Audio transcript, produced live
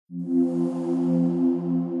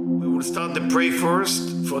We'll start the pray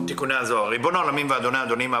first for תיקוני הזוהר. ריבון העולמים ואדוני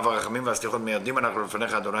אדונים אב הרחמים והסליחות מיידים אנחנו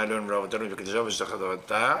לפניך אדוני אלוהינו ולאבותינו וקדשנו ושתך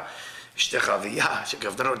תורתה אשתך אביה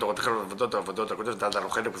שקרבתנו לתורתך ולעבודות העבודות הקודש ודעת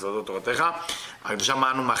הלוחד ובסודות תורתך הקדושה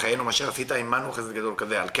מענו מחיינו מאשר עשית עמנו חסד גדול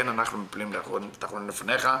כזה על כן אנחנו מפלים תחתונים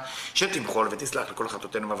לפניך שתמחול ותסלח לכל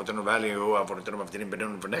חטאותינו ואבותינו ואל יהיו עוונותינו מבדילים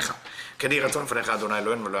בינינו לבניך כן יהי רצון לפניך אדוני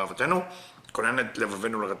אלוהינו ולאבותינו כונן את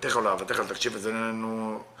לבבנו לרתך ולאהבתך ותקשיב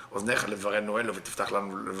אזנינו אוזניך לברנו אלו ותפתח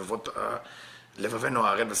לנו לבבנו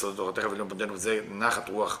הערל בסודות תורתך ולאום פונדנו וזה נחת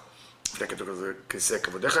רוח לפני כיסא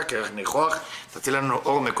כבודיך כרך ניחוח תציל לנו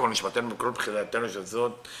אור מכל נשמתנו מכל בחילתנו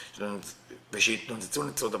שזאת ושיתנוצצו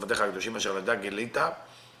נצרות עבדיך הקדושים אשר לדע גילית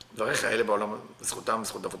דבריך האלה בעולם זכותם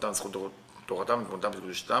זכות אבותם זכות תורתם ותמותם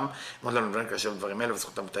וקדושתם אמרת לנו לבן כאשר דברים אלה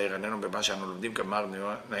וזכותם תאיר עינינו במה שאנו לומדים גמר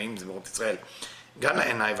נעים זמירות ישראל גן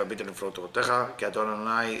לעיניי והביט על נפלאות תורתך, כי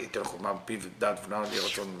אדוני ייתן חוכמה בפיו ודעת ונעם יהי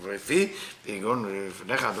רצון בפי, ויגון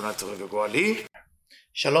לפניך אדוני צורך וגואלי.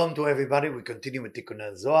 Shalom to everybody. We continue with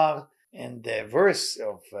Tikkunei Zohar, and the verse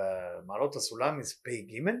of מעלות הסולם is פי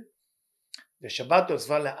ג' ושבת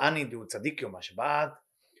תוספה לעני דהו צדיק יום השבת,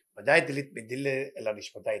 ודאי דלית מדילה אלא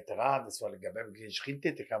נשפטה יתרה, תוספה לגבי בגיל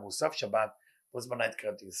שכינתי, תקרא מוסף שבת, וזמנה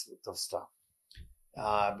התקראתי תוספה.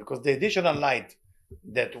 Because the additional light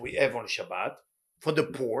that we have on Shabbat, for the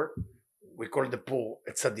poor, we call the poor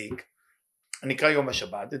a tzaddik, נקרא יום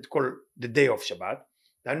השבת, it's called the day of Shabbat,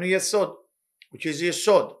 דהיינו יסוד, which is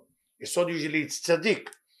יסוד, יסוד usually it's tzaddik,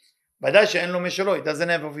 ודאי שאין לו משלו, it doesn't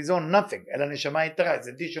have of his own nothing, אלא נשמה יתרה, it's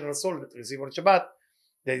additional soul that receive on Shabbat,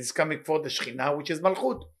 that is coming for the Shekhinah, which is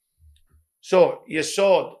Malchut. So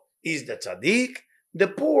יסוד is the tzaddik, the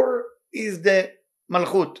poor is the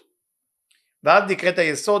Malchut. ואז נקראת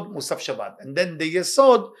היסוד מוסף שבת, and then the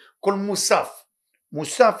יסוד כל מוסף,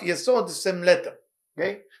 מוסף יסוד same letter,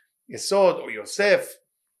 okay? יסוד או יוסף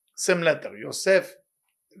same letter, יוסף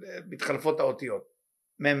מתחלפות האותיות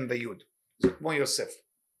מ' וי' זה כמו יוסף,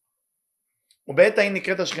 ובעת ההיא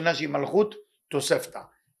נקראת השכינה שהיא מלכות תוספתא,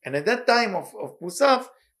 and at that time of מוסף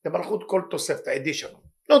the מלכות כל תוספתא,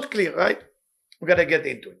 additional, not clear, right? we gotta get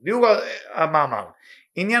into it. ביאור המאמר,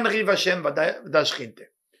 עניין ריב השם ודע שכינתה.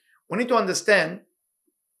 We need to understand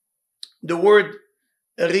the word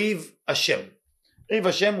Riv Hashem. Riv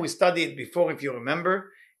Hashem, we studied before, if you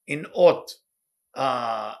remember, in Ot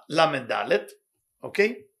Lamed Dalet.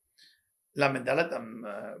 Okay? Lamed Dalet, I'm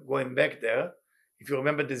going back there. If you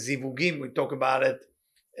remember the Zivugim, we talk about it.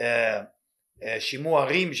 Shimu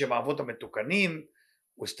Harim, Shema'avot HaMetukanim.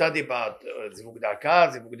 We study about Zivug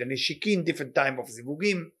Da'aka, Zivug Nishikin, different time of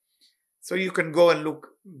Zivugim. So you can go and look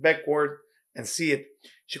backward and see it.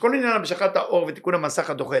 שכל עניין המשכת האור ותיקון המסך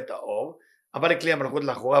הדוחה את האור, אבל לכלי המלכות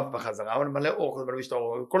לאחוריו ובחזרה, אבל מלא אור ולבש את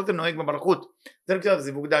האור, כל זה נוהג במלכות. זה נקרא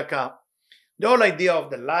זיווג דקה. The whole idea of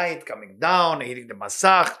the light coming down, hitting the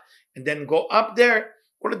מסך, and then go up there,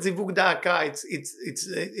 כל זה זיווג דקה,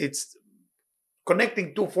 it's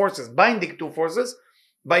connecting two forces, binding two forces,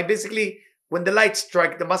 by basically when the light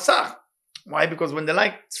strike the מסך. Why? Because when the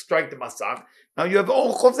light strike the מסך, now you have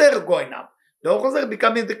אור חוזר going up. The אור חוזר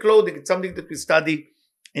becoming the clothing, it's something that we study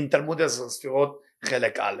in Talmud Sfirot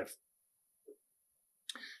Chelek Aleph.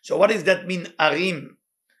 So what does that mean, Arim?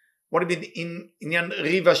 What does it mean in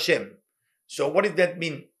Riv Hashem? So what does that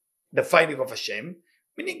mean, the fighting of Hashem?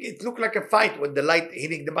 Meaning it looked like a fight with the light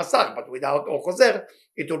hitting the Masach, but without Or Chozer,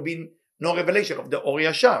 it will be no revelation of the Or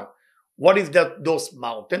Yashar. What is that, those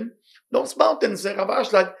mountains? Those mountains, Rav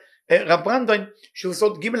Ashlag, Rav Brandon,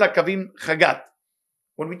 שעושות ג' הקווים חגת.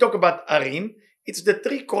 When we talk about Arim, it's the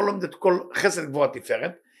three columns that call חסד גבוה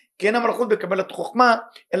תפארת, כי אין המלכות בקבלת חוכמה,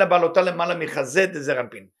 אלא בעלותה למעלה מחזה דזר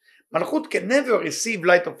אנפין. מלכות can never receive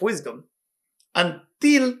light of wisdom,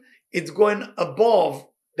 until it's going above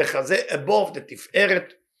the חזה, above the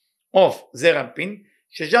תפארת of זר אנפין,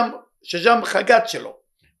 ששם חגת שלו,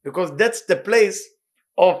 because that's the place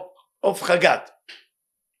of חגת.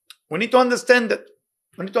 We need to understand it.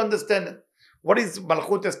 We need to understand it. What is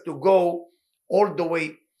מלכות has to go all the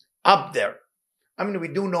way up there? I mean, we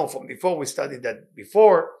do know from before, we studied that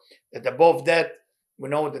before, that above that, we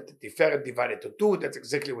know that the Tiferet divided to two, that's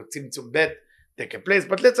exactly what Tzimtzum Bet take place,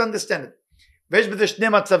 but let's understand it. ויש בזה שני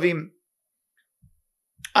מצבים.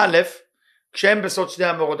 א', כשהם בסוד שני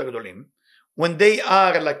המאורות הגדולים, when they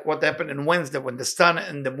are like what happened on Wednesday, when the sun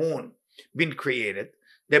and the moon been created,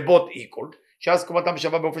 they're both equal, שאז קומתם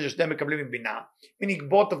שווה באופן ששניהם מקבלים מבינה, meaning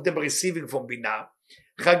both of them receiving from בינה,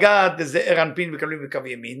 חגת דזעיר אנפין מקבלים בקו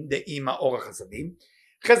ימין, דאמא אור החסדים,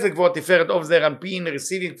 חסד גבוה תפארת of זעיר אנפין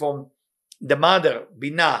receiving from the mother,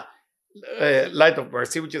 בינה, light of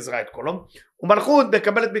mercy, which is right column, ומלכות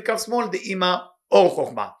מקבלת בקו שמאל, דאמא אור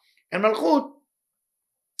חוכמה. And מלכות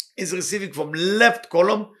is receiving from left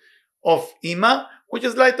column, of Ima, which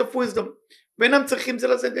is light of wisdom. ואינם צריכים זה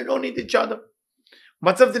לזה, they don't need each other.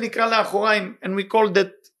 מצב זה נקרא לאחוריים, and we call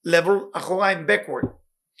that level אחוריים, backward.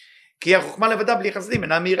 כי החוכמה לבדה בלי חסדים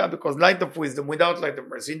אינה מהירה, because light of wisdom without light of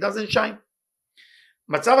mercy doesn't shine.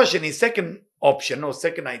 מצב השני, second option או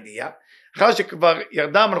second idea, אחרי שכבר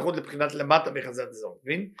ירדה המלכות לבחינת למטה בחסד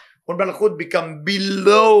זורפין, ומלכות become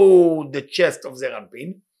below the chest of זעיר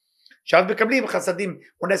אנפין, שאז מקבלים חסדים.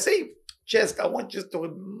 When I say chest, I want just to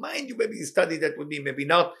remind you, maybe you study that with me, maybe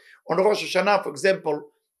not. On Rosh Hashanah, for example,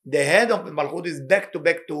 the head of the malchut is back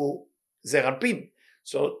to זעיר אנפין.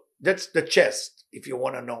 So that's the chest, if you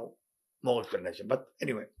want to know more explanation. But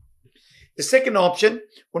anyway, the second option,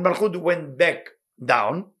 when malchut went back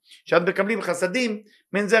down, שאז מקבלים חסדים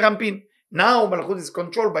מן זעיר אנפין. Now malchut is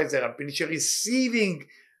controlled by זעיר אנפין. She's receiving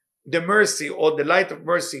the mercy or the light of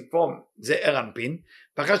mercy from זעיר אנפין,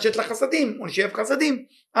 ואחרי שיש לה חסדים, ונשאב חסדים,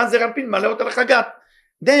 אז זעיר אנפין מעלה אותה לחגת.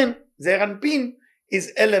 Then זעיר אנפין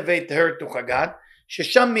is elevate her to חגת,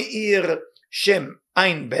 ששם מאיר שם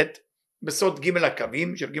עין בית, בסוד ג'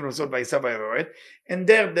 הקווים, של ג' בסוד ויסע ויבוא, and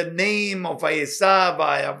there the name of ויסע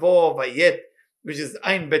ויבוא ויית, which is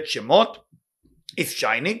עין בית שמות, is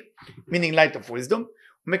shining, meaning light of wisdom,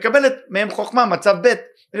 ומקבלת מהם חוכמה, מצב בית,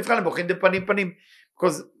 ונבחר לבוחין דפנים פנים,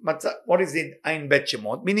 because what is it, עין בית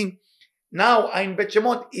שמות, meaning now עין בית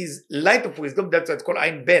שמות is light of wisdom, that's why it's called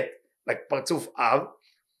עין בית, like פרצוף אב,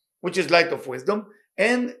 which is light of wisdom,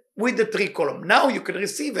 and with the three column. Now you can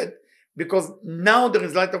receive it, because now there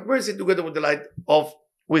is light of mercy together with the light of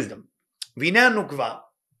wisdom. והנה הנוקבה,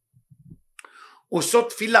 הוא סוד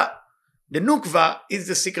תפילה. The nukva is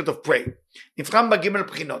the secret of prayer. נבחן בג'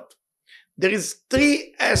 בחינות. There is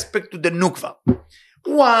three aspects to the nukva.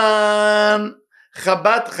 One,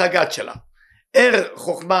 חבת חגת שלה.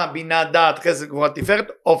 חוכמה, בינה, דעת, חסד, גבורה, תפארת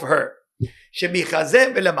of her.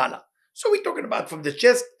 שמחזה ולמעלה. So we're talking about from the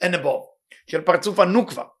chest and above. של פרצוף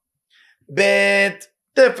הנוקבה. בית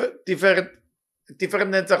תפארת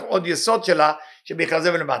נצח עוד יסוד שלה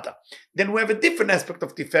שמחזה ולמטה. Then we have a different aspect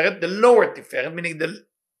of תפארת, the lower תפארת, meaning the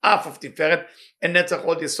half of תפארת, and נצח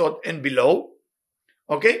עוד יסוד and below.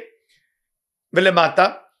 אוקיי?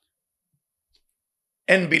 ולמטה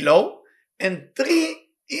and below. And three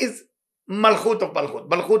is מלכות of מלכות,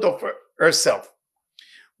 מלכות of herself.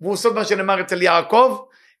 והוא סוד מה שנאמר אצל יעקב,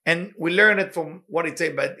 and we learn it from what it says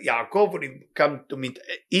about Yaakov when he come to meet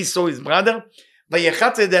Esau, his brother.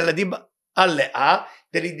 ויחץ את הילדים על לאה,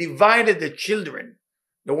 that he divided the children,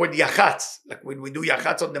 the word יחץ, like when we do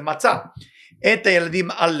יחץ on the מצה, את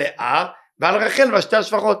הילדים על לאה, ועל רחל ושתי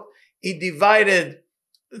השפחות. He divided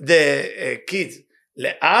the kids,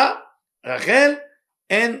 לאה, רחל,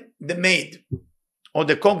 and the maid, or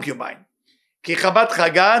the concubine. כי חבת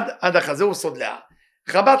חגת, עד החזה הוא סוד לאה.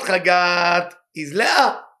 חבת חגת is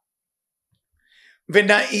לאה.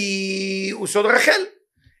 ונאי הוא סוד רחל,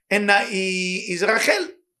 and נאי is רחל.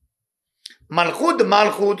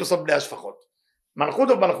 מלכות הוא סוד בני השפחות. מלכות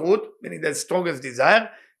of מלכות, meaning the strongest desire,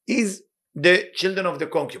 is the children of the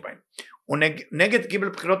concubine. ונגד ג'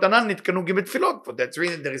 בחינות הנ"ל נתקנו ג' תפילות, for that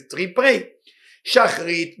reason there is three pray,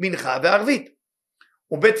 שחרית, מנחה וערבית.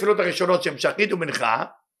 ובית תפילות הראשונות שהן שחרית ומנחה,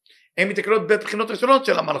 הן מתקנות בבחינות ראשונות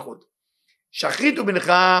של המלכות. שחרית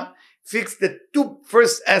ומנחה fix the two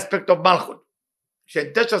first aspect of מלכות,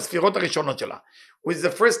 שהן 9 ספירות הראשונות שלה, with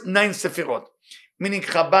the first 9 ספירות, meaning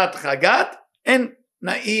חבת חגת and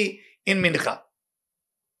נאי in מנחה.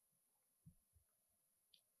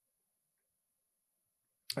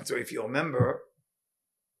 So if you remember,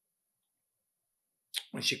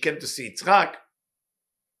 when she came to see יצחק,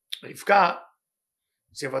 רבקה,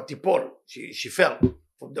 she fell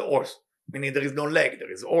from the horse, meaning there is no leg,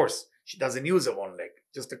 there is horse. She doesn't use her own leg,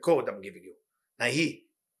 just a code I'm giving you. נאי.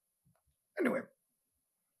 Anyway.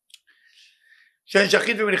 שהן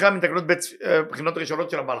שחרית ומניחה מתקנות בחינות ראשונות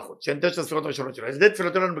של המלכות, שהן 9 ספירות ראשונות שלה. אז די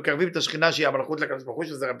תפילותינו מקרבים את השכינה שהיא המלכות לקדוש ברוך הוא,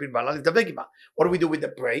 שזה רבים בעלה, לדבק עמה. What do we do with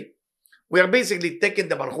the pray? We are basically taking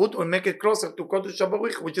the מלכות and make it closer to קודש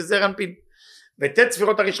הבריך, which is זעיר אנפין. ותת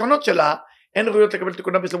ספירות הראשונות שלה, הן ראויות לקבל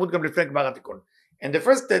תיקונה בשלמות גם לפני גמר התיקון. And the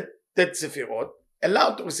first תת ספירות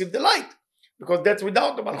allowed to receive the light, because that's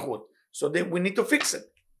without the מלכות. So then we need to fix it.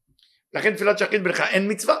 לכן תפילת שחרית מנחה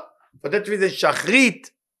אין מצווה. For that reason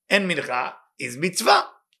שחרית אין מנחה is מצווה.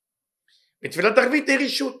 ותפילת ערבית היא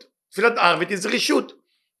רישות. תפילת ערבית is רישות.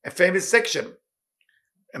 A famous section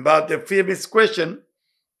about the famous question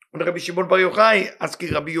when רבי שמעון בר יוחאי asked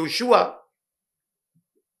רבי יהושע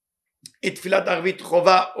את תפילת ערבית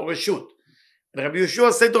חובה או רשות. And רבי יהושע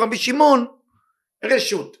said to רבי שמעון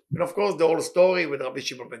רשות. And of course the whole story with רבי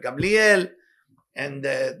שמעון בן גמליאל and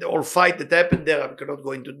the whole fight that happened there, I cannot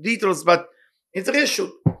go into details, but It's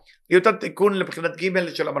רשות. היא אותה תיקון לבחינת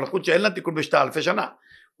ג' של המלכות שאין לה תיקון בשתה אלפי שנה.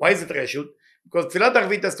 Why is it רשות? Because תפילת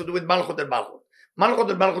ערבית has to do with מלכות and מלכות. מלכות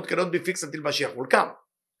and מלכות cannot be fixed until משיח will come.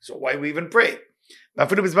 So why we even pray?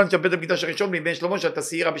 ואפילו בזמן שבית המקדש הראשון מבין שלמה שאתה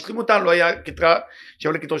סיירה בשלמותה לא היה כתרה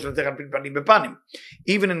שווה לכתרו של זרע אנפין פנים בפנים.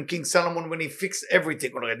 Even in King Solomon when he fixed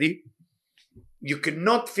everything already, you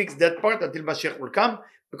cannot fix that part until Mashiach will come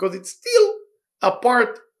because it's still a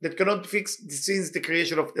part that cannot fix since the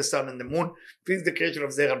creation of the sun and the moon, since the creation of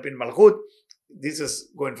זרע אנפין מלכות. This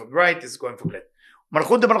is going from right, this is going from left.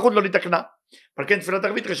 מלכות ומלכות לא נתקנה. אבל כן תפילת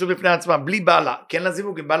ערבית רשות בפני עצמה, בלי בעלה, כן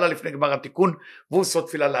לזיווג עם בעלה לפני גמר התיקון, והוא סוד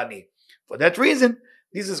תפילה לעני. For that reason,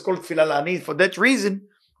 this is called תפילה לעני. For that reason,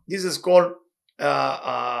 this is called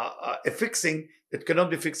a fixing that cannot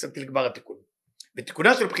be fixed until גמר התיקון.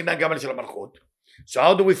 ותיקונה של בחינה גם על של המלכות. So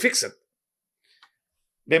how do we fix it?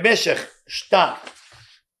 במשך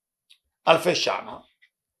 2,000 שנה,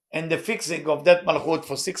 and the fixing of that מלכות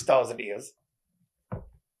for 6,000 years,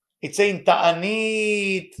 it's saying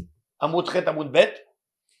תענית עמוד ח' עמוד ב',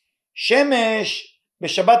 שמש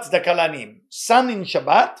בשבת צדקה לעניים. Sun in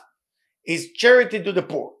Shabbat is charity to the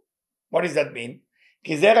poor. What does that mean?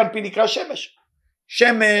 כי זעיר אנפין נקרא שמש.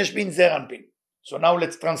 שמש means זעיר אנפין. So now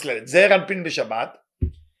let's translate it. זעיר אנפין בשבת,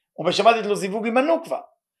 ובשבת יש לו זיווג עם הנוקבה.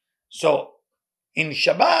 So in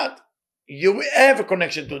Shabbat you have a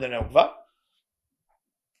connection to the נוקבה,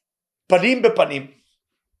 פנים בפנים,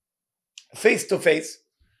 face to face,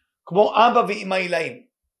 כמו אבא ואמא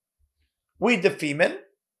עילאים. With the female,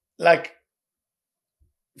 like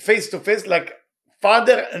face to face, like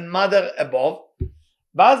father and mother above,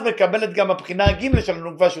 ואז מקבלת גם הבחינה הג' של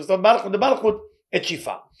הנוקבה שעושה במלכות את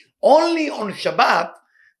שיפה. Only on Shabbat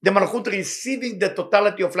the מלכות receiving the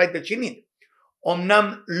totality of light that she need.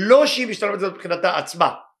 אמנם לא שהיא משתלמת זאת מבחינתה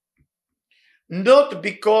עצמה. Not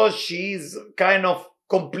because she is kind of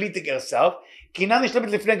completing herself, כי אינה נשלמת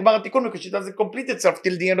לפני גמר התיקון, because she doesn't complete itself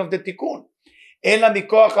till the end of the תיקון. אלא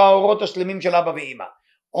מכוח האורות השלמים של אבא ואמא.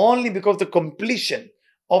 Only because the completion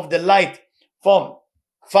of the light from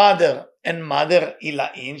father and mother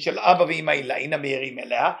עילאין, של אבא ואמא עילאין המאירים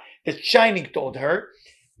אליה, that's shining toward her,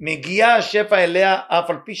 מגיעה השפע אליה אף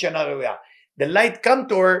על פי שאינה ראויה. The light come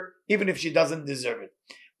to her even if she doesn't deserve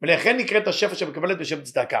it. ולכן נקראת השפע שמקבלת בשם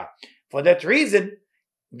צדקה. For that reason,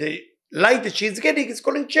 the light that she is getting is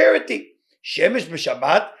called charity. שמש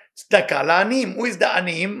בשבת, צדקה לעניים. Who is the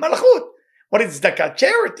עניים? מלכות. What is צדקה?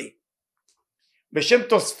 Charity. בשם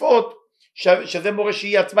תוספות, שזה מורה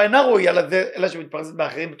שהיא עצמה אינה ראויה לזה, אלא שמתפרסת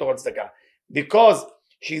מאחרים בתור הצדקה. Because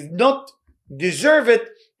she is not deserve it,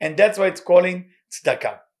 and that's why it's calling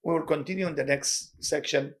צדקה. We will continue in the next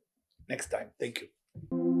section next time. Thank you.